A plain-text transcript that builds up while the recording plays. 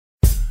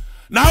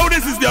Now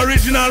this is the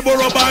original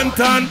Borough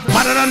Bantan.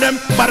 Better than them,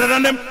 better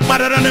than them,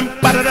 better than them,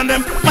 better than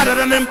them, better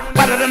than them,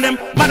 better than them,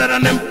 better than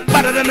them,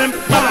 better than them,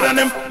 better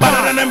than them,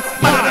 better than them,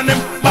 better than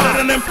them,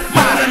 better than them,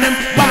 better than them,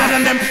 better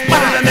than them,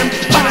 better than them, better than them,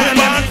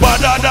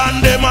 better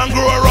than them, and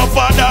grow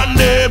rougher than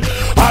them.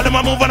 All them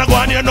a move and a go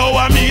on, you know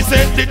what me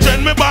say. The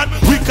trend me bad,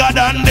 wicker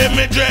than them,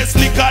 me dress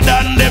slicker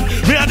than them.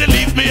 Me are the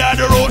leaf, me are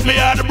the road, me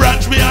are the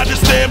branch, me are the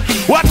stem.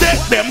 What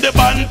take them, the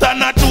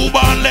Bantan, a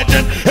two-born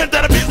legend.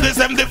 Enter the business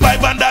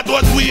M5 and that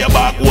was way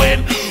back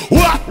when.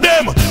 What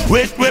them?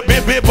 With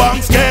baby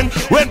banks gang.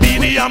 When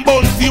Beanie and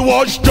Bouncy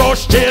was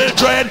just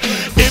children.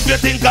 If you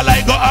think I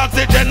like go ask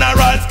the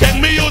generals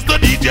gang. Me used to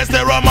DJ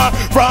Serama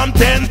from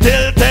 10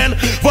 till 10.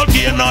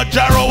 Volcano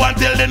Jarrow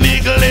until the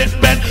Eagle is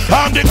bent.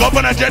 I'm the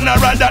governor general,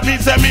 that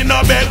means me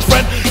no best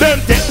friend. Them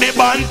take the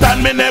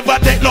Bantan, me never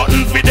take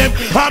nothing for them.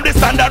 I'm the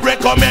standard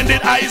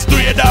recommended ice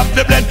grade of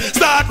the blend.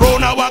 Start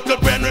round a walk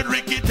up pen with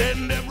Ricky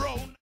 10 them round.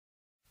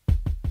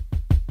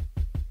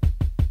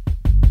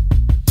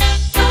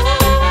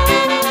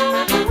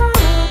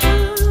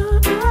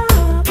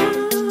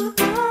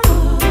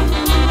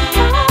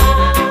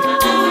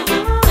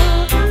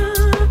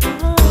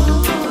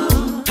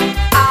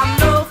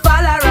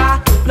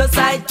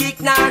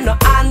 No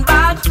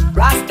handbag,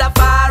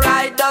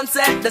 Rastafari don't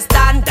set the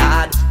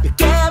standard. You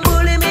can't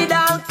bully me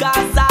down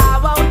cause I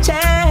won't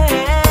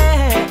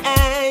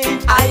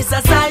change. I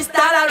exercise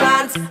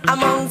tolerance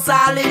amongst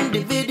all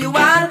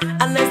individual.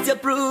 Unless you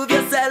prove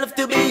yourself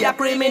to be a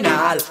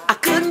criminal, I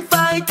couldn't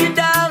fight you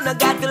down, I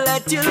got to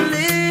let you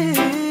live.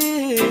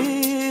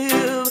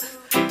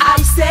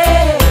 I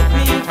say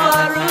be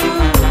for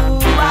who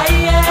I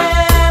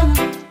am.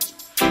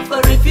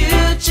 For if you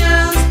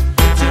choose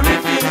to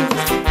refuse,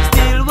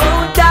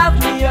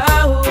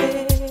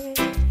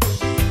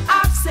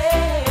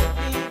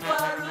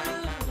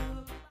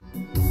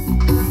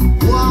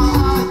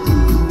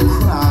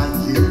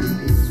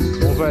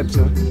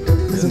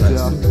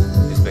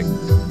 Respect.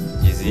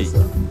 Jizzy,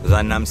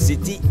 Ranam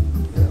City.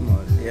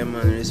 Yeah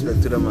man,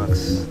 respect to the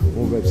max.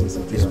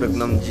 Respect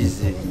Nam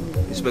Jizzy.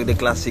 Respect the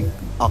classic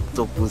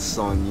Octopus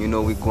song. You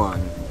know we go on.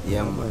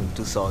 Yeah man,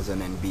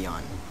 2000 and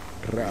beyond.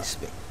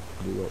 Respect.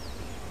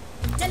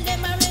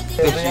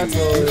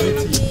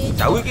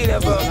 T'as week-end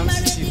là-bas?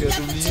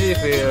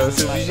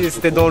 C'est obligé,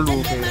 c'était dans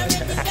l'eau.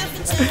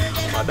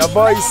 Mada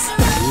Boys.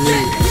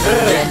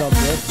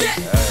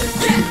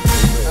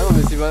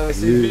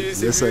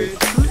 C'est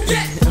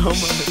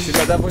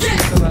Mada Boys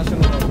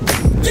International.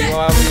 On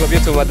va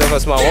bientôt Mada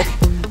Boys Maroc.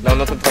 Là on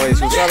est en train de travailler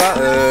sur ça là.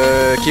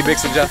 Québec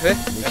c'est déjà fait.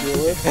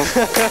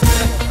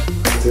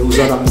 C'est où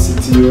Zanam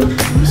City,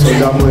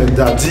 soldat moi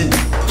Daddy.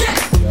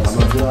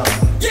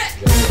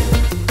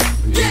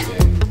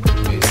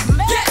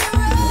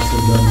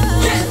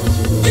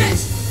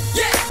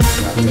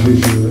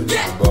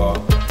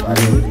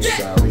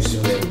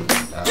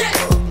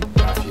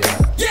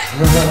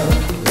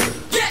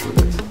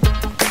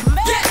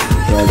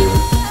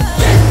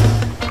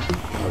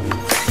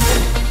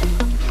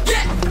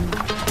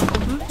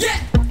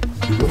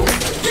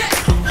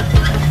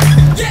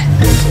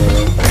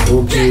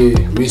 Ok,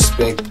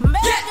 respect.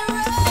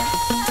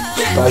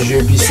 Pas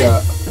jeu pis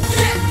ça.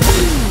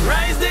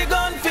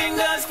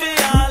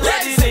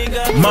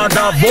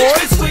 Mother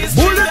voice,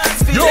 bullet,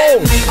 yo,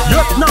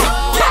 now.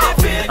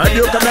 And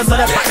you can remember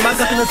that Batman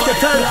got in the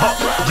skettle.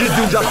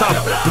 Jizzy just up,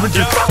 you will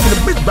just fucking a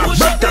big bag,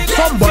 but that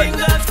somebody.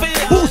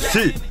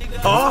 Pussy.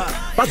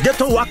 But get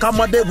to work on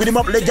my day with him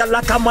up, leg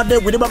like on my day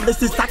with him up, let's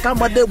see stack on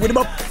my day with him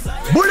up.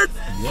 Bullet.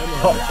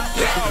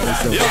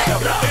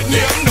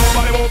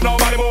 Nobody move,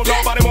 nobody move,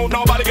 nobody move,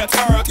 nobody gets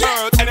hurt.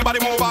 Anybody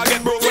move, I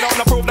get broke without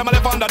no proof, them I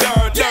live on the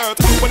dirt.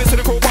 When you see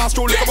the crew pass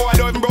through, little boy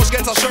don't even brush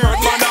against a shirt.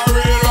 Man, a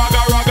real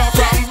ragga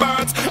from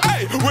birds.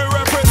 Hey, we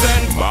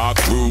represent my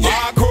crew,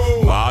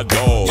 my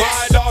dogs.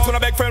 My dogs, when I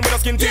beg friend with a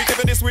skin teeth, if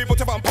it this we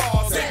put it on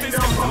pause.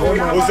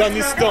 Aux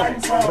Anistan.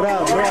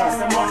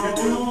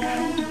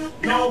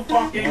 No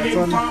fucking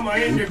informer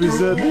in the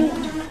crew.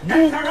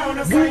 Next around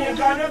the sun, you're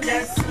gonna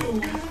get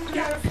slew.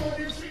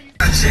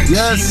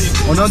 Yes,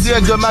 on est en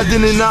direct de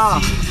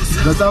Madinina.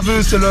 T'as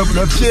vu, c'est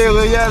le pied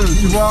réel,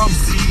 tu vois.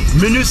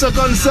 Minute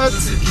 57.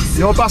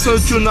 Et on passe un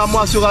tune à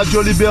moi sur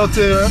Radio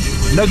Liberté. Hein.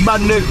 Neg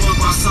bad neg.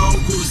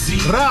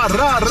 Ra.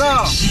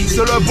 C'est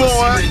le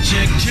bon, hein.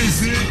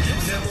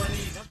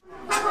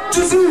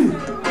 Jizzy.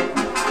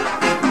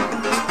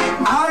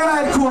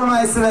 Alright, cool,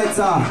 my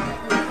selector.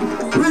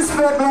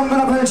 Respect, I'm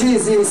gonna play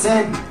Jizzy,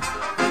 say.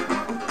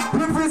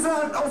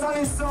 Represent us on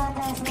this song.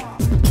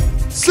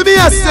 So me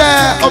I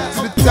say, up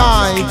to the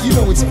time, you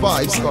know it's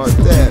Vybz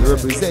Kartel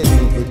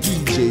representing for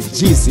DJ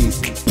Jizzy.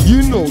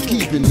 You know,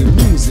 keeping the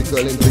musical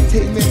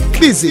entertainment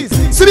busy.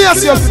 So me I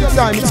say, up to the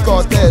time, it's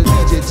Kartel,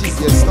 DJ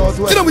Jizzy, and start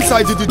well. You know it's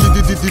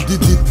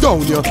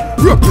AIDONIA,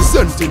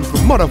 representing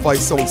from Modified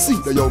Sound,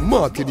 Jizzy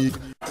Martinique.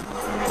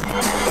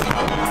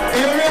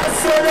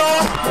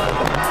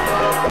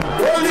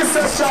 Hold this a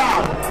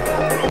shot.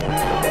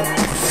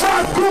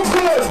 Fat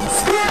Google,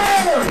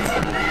 square.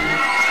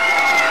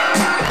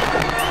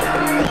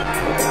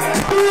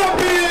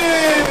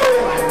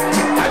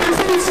 And you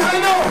see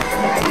China.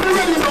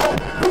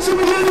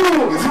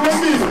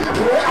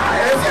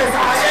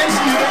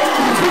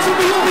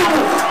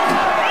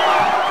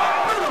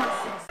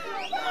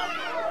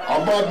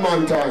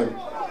 man time.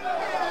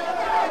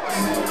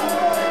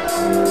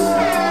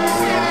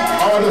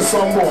 Order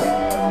some more.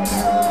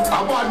 A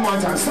bad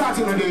man time,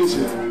 starting the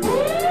nation.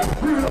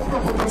 Real up,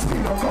 up, and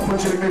speed up, couple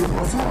Jamie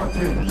for smart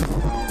thing.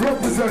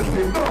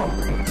 Representing,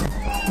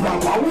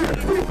 now we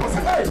people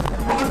say, hey,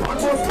 man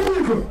just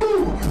illegal.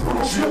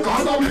 Shake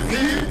on the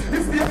feet.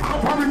 If they are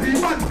probably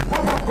man,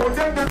 what up, go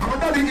them, then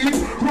under the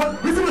east. Run,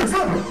 listen to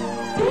example.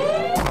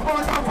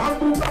 About half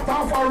and move that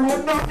half a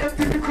road, not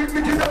empty the quick,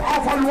 making them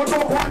half a road, no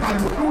water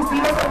road. You see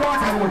them a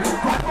water road.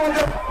 But on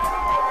them.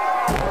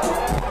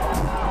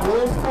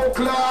 Oh,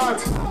 clot.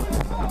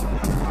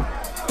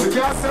 You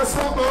can't say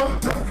something.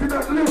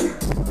 Definitely.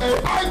 Hey,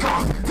 Ika,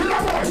 tell a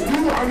boy,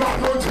 you are not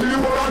no till you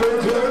are no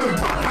till.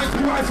 I do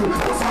I do,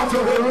 what's out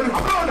your head?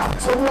 I'm not,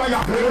 so why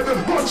you paid?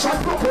 Gunshot,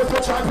 no photo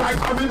shot like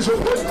I'm in your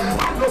head.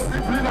 I'm not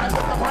sleeping like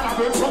a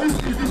parabol, so this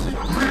TV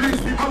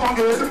release me among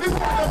it. This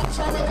one of them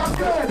shall make us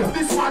dead.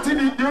 This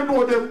Martinique, you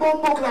know them,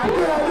 bumbo like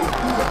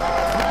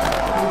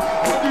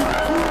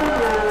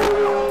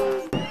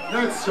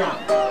next shot.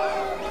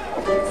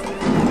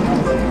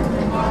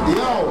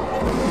 Yo,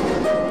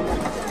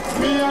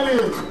 me and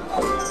Luke.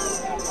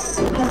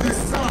 Do this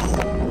song.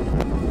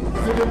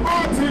 To the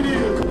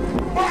Martinique,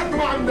 bad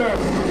man there.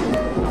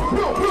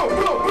 Blow, blow,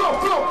 blow, blow,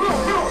 blow, blow,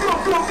 blow, blow,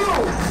 blow, blow.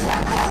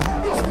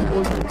 Just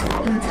people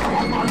think I'm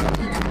a man that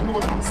people know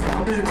that's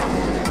stabbing.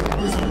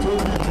 Listen to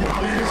me,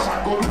 I'm a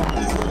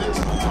shotgun,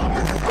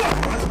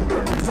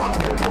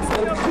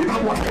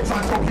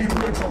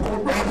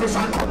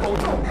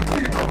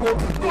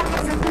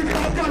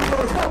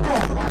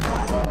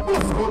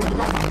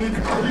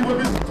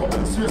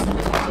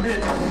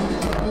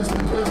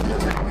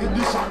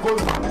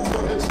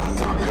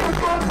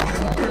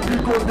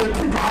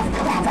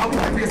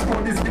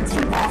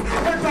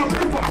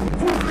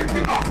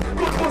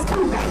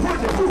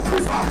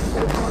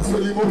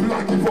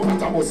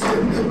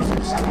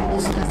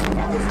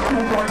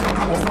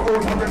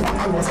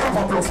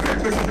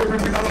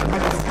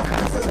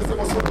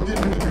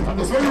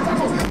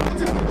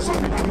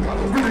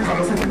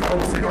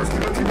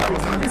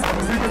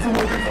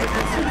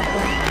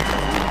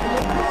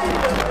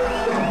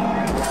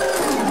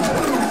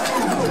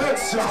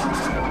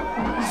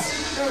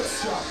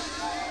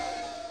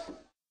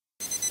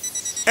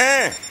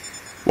 Eh,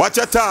 watch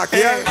your talk,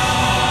 yeah?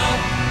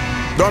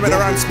 Don't make the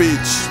wrong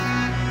speech.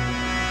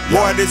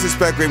 Boy,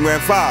 disrespect him when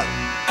fall.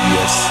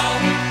 Yes.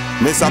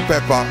 Mr.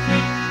 Pepper.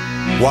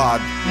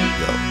 Ward.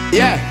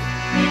 Yeah.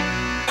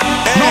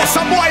 No,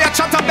 some boy a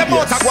chat up the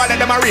mouth and go let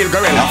them a real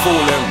gorilla. I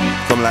fool them.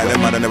 Come like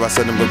them, mother never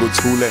said them go good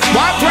school them.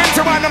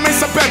 121 of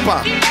Mr.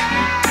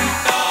 Pepper.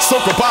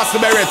 Suck up past the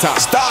Beretta.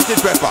 Start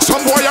it, Pepper. Some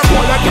boy a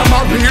call like them a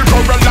real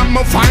gorilla. Me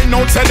find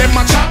out say them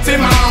a chat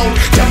him out.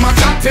 Them a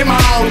chat him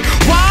out.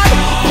 Why?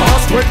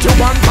 Past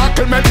 21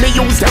 buckle make me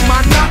use them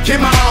and knock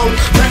him out.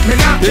 Make me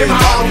knock him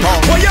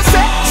out. What you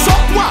say? So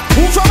what?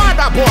 Who from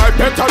other boy?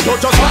 Better you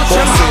just watch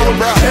him out.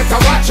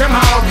 Better watch him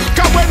out.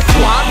 Cause when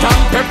water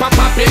and pepper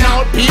popping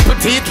out, people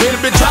teeth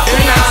will be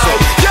dropping out.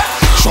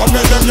 Yeah. Show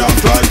me them young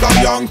like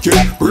a Yankee,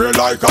 real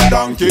like a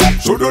donkey.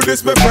 Should do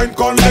this, my friend,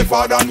 call me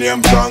father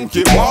named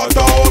Frankie.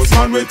 Waterhouse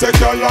man, we take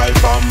your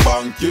life and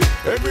bank it.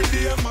 Every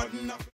day, man.